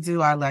 before we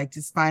do our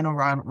just final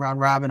round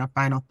robin of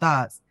final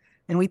thoughts,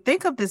 and we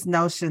think of this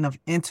notion of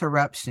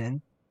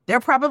interruption, there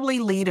are probably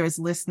leaders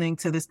listening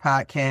to this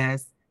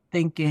podcast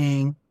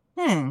thinking,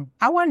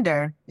 I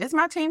wonder, is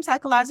my team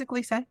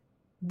psychologically safe?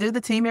 Do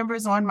the team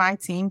members on my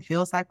team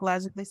feel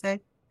psychologically safe?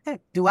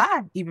 Heck, do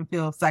I even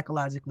feel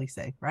psychologically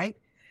safe, right?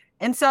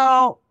 And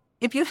so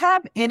if you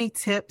have any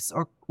tips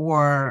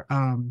or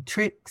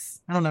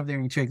tricks, I don't know if there are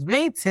any tricks, but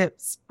any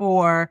tips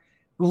for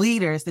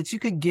leaders that you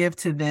could give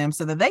to them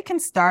so that they can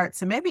start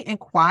to maybe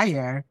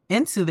inquire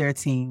into their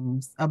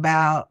teams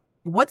about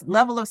what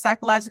level of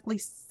psychological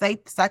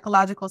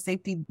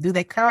safety do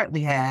they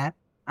currently have,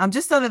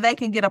 just so that they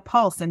can get a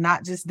pulse and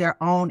not just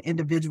their own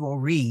individual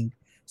read.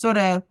 Sort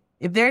of,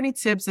 if there are any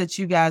tips that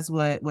you guys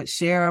would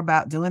share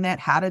about doing that,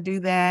 how to do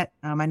that.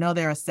 I know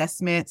there are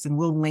assessments, and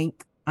we'll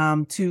link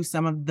to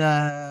some of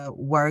the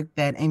work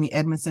that Amy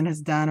Edmondson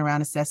has done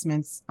around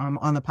assessments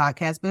on the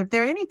podcast. But if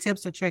there are any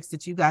tips or tricks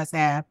that you guys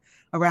have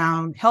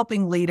around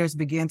helping leaders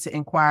begin to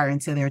inquire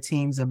into their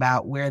teams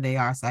about where they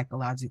are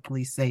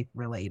psychologically safe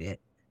related,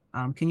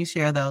 can you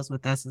share those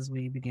with us as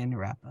we begin to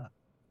wrap up?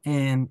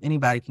 And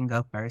anybody can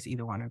go first,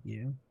 either one of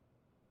you.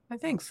 I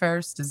think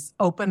first is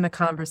open the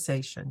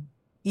conversation,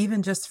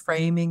 even just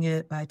framing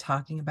it by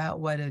talking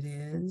about what it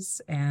is.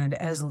 And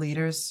as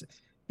leaders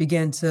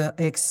begin to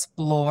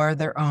explore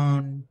their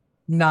own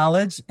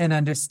knowledge and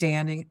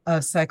understanding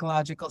of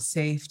psychological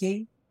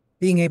safety,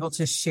 being able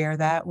to share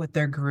that with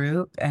their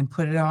group and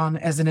put it on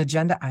as an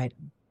agenda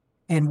item.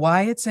 And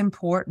why it's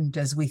important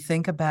as we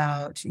think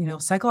about,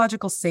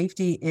 psychological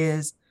safety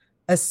is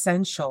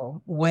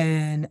essential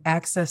when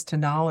access to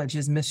knowledge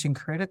is mission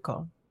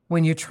critical,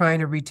 when you're trying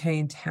to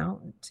retain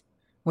talent,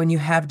 when you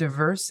have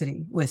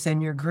diversity within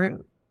your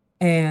group,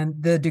 and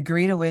the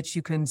degree to which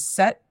you can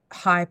set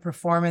high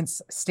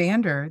performance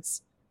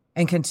standards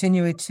and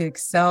continue to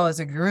excel as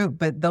a group.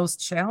 But those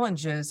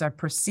challenges are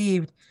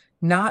perceived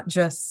not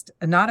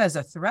as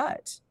a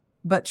threat,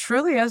 but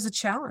truly as a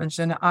challenge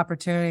and an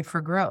opportunity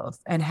for growth.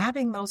 And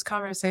having those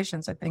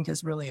conversations, I think,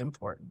 is really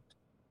important.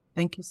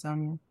 Thank you,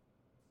 Sonia.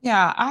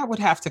 Yeah, I would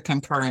have to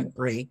concur and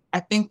agree.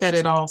 I think that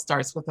it all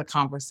starts with a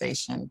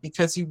conversation,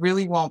 because you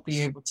really won't be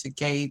able to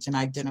gauge and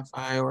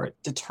identify or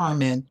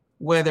determine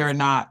whether or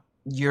not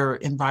your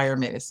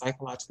environment is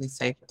psychologically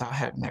safe without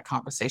having that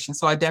conversation.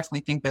 So I definitely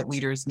think that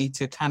leaders need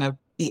to kind of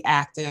be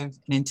active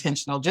and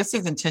intentional, just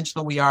as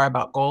intentional we are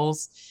about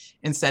goals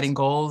and setting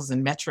goals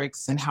and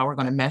metrics and how we're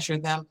going to measure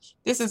them.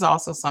 This is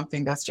also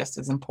something that's just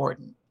as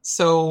important.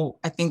 So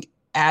I think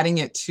adding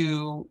it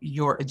to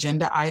your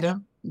agenda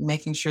item,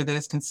 making sure that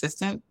it's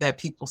consistent, that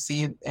people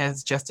see it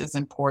as just as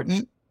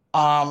important,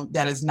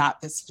 that is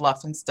not this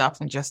fluff and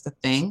stuff and just a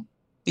thing.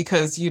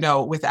 Because,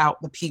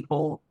 without the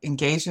people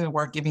engaged in the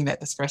work, giving that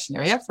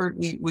discretionary effort,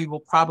 we will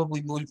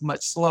probably move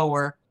much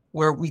slower,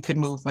 where we could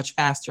move much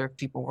faster if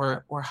people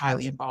were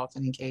highly involved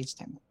and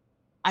engaged in it.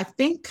 I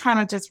think kind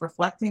of just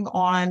reflecting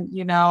on,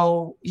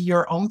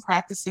 your own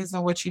practices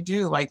and what you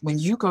do. Like when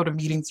you go to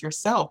meetings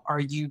yourself, are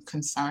you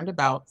concerned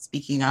about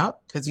speaking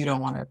up because you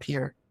don't want to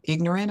appear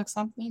ignorant of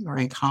something or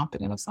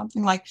incompetent of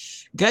something? Like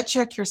gut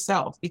check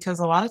yourself, because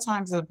a lot of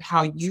times of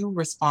how you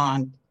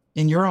respond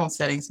in your own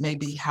settings may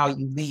be how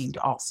you lead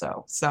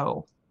also.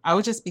 So I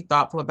would just be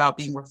thoughtful about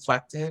being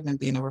reflective and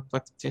being a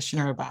reflective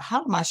practitioner about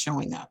how am I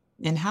showing up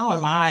and how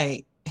am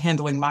I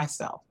handling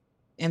myself?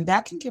 And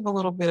that can give a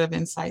little bit of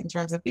insight in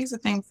terms of these are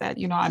things that,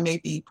 I may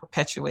be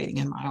perpetuating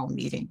in my own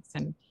meetings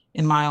and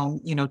in my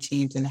own,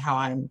 teams and how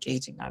I'm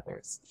engaging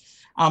others.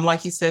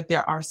 Like you said,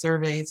 there are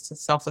surveys to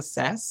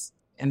self-assess.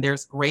 And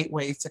there's great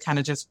ways to kind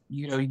of just,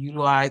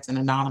 utilize an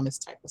anonymous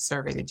type of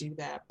survey to do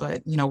that.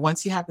 But,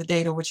 once you have the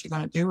data, what you're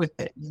going to do with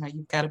it,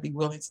 you've got to be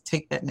willing to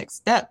take that next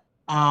step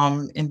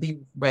and be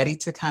ready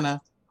to kind of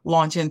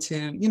launch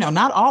into,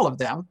 not all of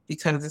them,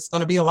 because it's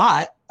going to be a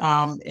lot.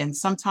 And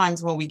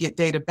sometimes when we get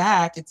data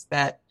back, it's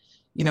that,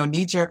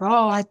 knee jerk,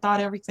 oh, I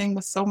thought everything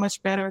was so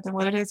much better than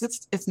what it is.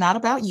 It's not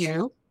about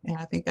you. And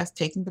I think that's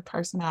taking the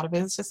person out of it.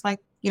 It's just like,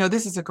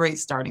 this is a great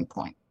starting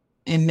point.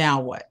 And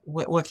now what?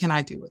 What can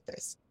I do with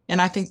this?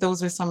 And I think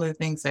those are some of the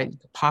things that you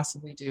could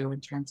possibly do in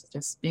terms of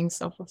just being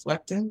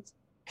self-reflective,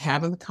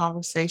 having the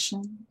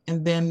conversation,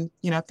 and then,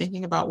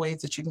 thinking about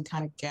ways that you can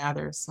kind of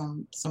gather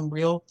some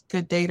real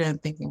good data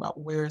and thinking about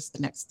where's the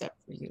next step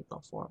for you to go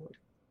forward.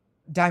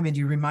 Diamond,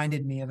 you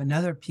reminded me of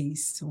another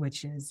piece,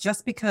 which is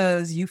just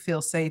because you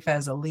feel safe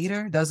as a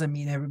leader doesn't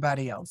mean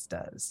everybody else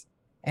does.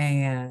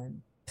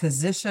 And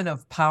position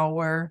of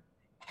power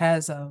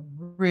has a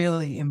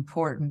really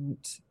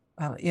important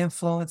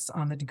influence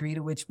on the degree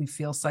to which we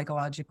feel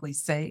psychologically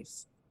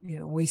safe.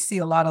 We see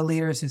a lot of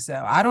leaders who say,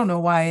 I don't know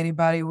why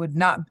anybody would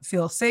not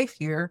feel safe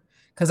here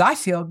because I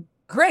feel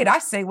great. I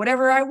say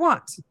whatever I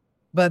want.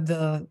 But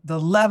the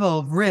level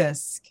of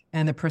risk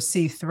and the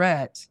perceived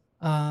threat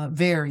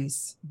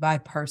varies by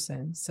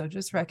person. So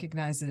just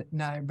recognize that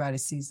not everybody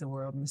sees the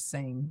world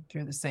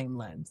through the same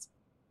lens.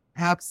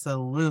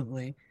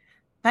 Absolutely.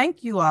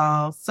 Thank you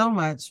all so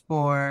much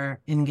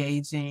for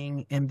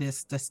engaging in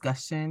this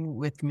discussion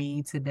with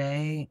me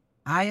today.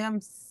 I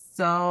am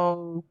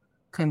so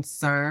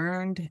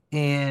concerned,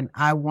 and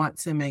I want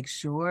to make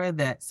sure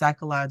that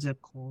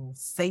psychological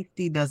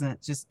safety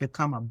doesn't just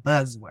become a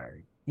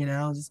buzzword.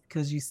 Just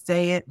because you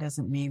say it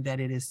doesn't mean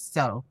that it is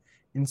so.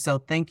 And so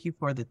thank you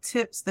for the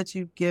tips that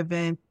you've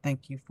given.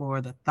 Thank you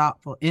for the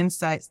thoughtful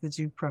insights that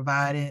you've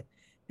provided.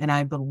 And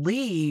I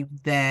believe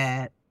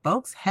that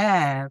folks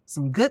have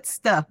some good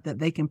stuff that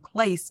they can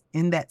place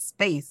in that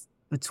space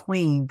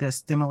between the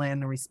stimuli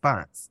and the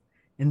response.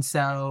 And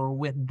so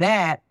with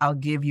that, I'll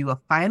give you a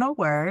final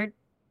word.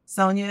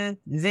 Sonia,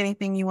 is there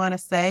anything you want to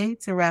say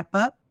to wrap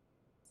up?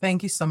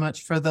 Thank you so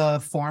much for the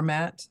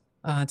format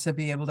to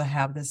be able to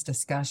have this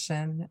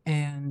discussion.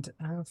 And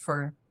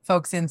for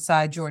folks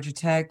inside Georgia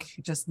Tech,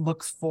 just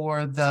look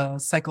for the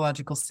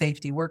psychological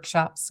safety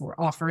workshops. We're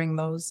offering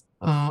those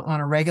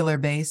on a regular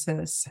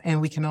basis. And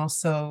we can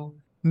also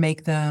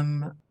make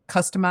them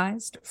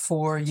customized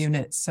for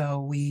units. So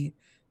we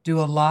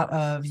do a lot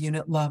of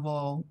unit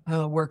level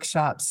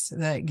workshops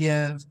that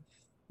give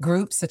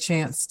groups a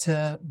chance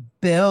to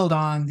build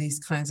on these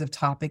kinds of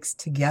topics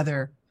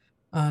together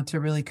to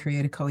really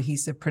create a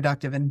cohesive,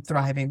 productive, and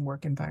thriving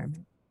work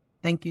environment.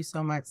 Thank you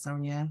so much,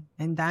 Sonia.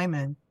 And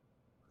Diamond.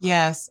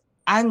 Yes,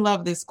 I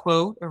love this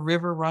quote: "A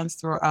river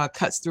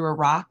cuts through a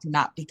rock,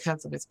 not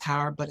because of its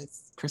power, but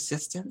its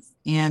persistence."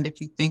 And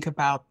if you think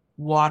about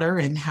water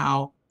and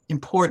how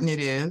important it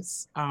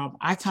is,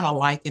 I kind of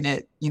liken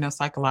it,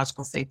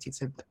 psychological safety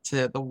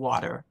to the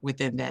water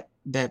within that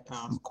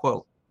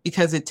quote,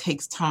 because it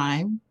takes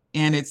time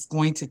and it's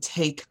going to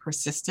take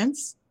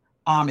persistence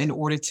in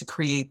order to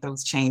create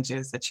those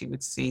changes that you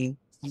would see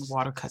when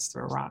water cuts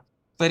through a rock.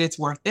 But it's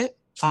worth it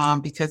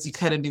because you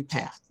cut a new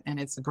path, and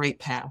it's a great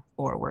path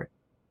forward.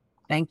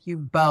 Thank you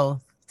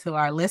both. To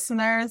our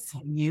listeners,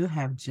 you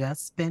have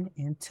just been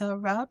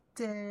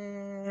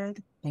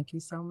interrupted. Thank you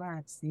so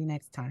much. See you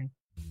next time.